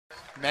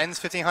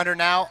Men's 1500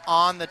 now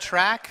on the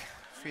track,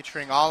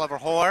 featuring Oliver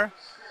Hoare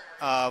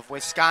of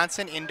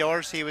Wisconsin.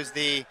 Indoors, he was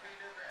the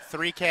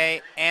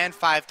 3K and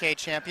 5K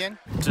champion.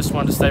 Just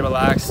wanted to stay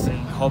relaxed and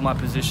hold my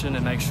position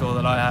and make sure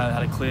that I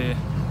had a clear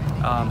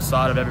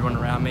sight of everyone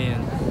around me,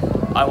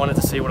 and I wanted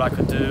to see what I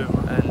could do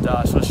and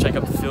sort of shake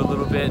up the field a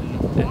little bit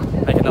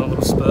and make another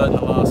little spurt in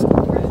the last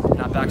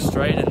back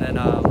straight, and then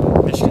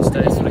Michigan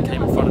State sort of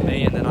came in front of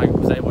me, and then I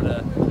was able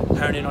to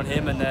hone in on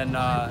him and then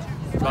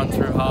run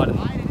through hard and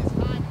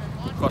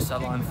cross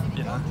that line,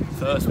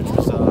 first, which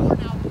was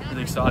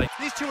really exciting.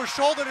 These two are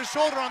shoulder to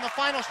shoulder on the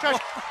final stretch.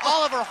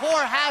 Oliver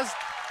Hoare has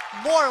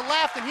more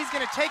left, and he's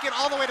going to take it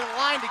all the way to the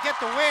line to get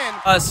the win.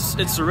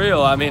 It's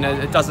surreal. I mean,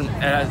 it's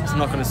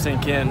not going to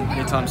sink in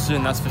anytime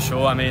soon, that's for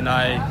sure. I mean,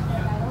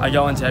 I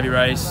go into every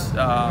race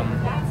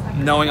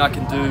knowing I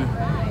can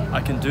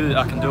do it,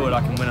 I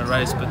can win a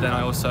race, but then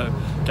I also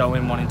go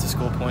in wanting to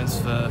score points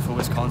for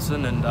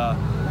Wisconsin, and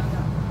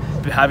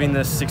having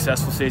this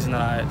successful season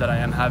that I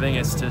am having,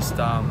 it's just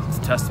it's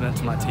a testament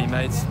to my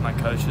teammates, my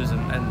coaches,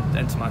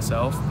 and to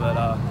myself. But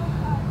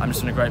I'm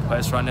just in a great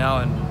place right now,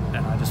 and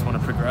I just want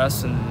to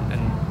progress and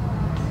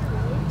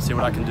see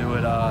what I can do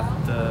at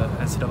the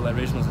NCAA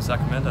Regionals in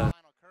Sacramento.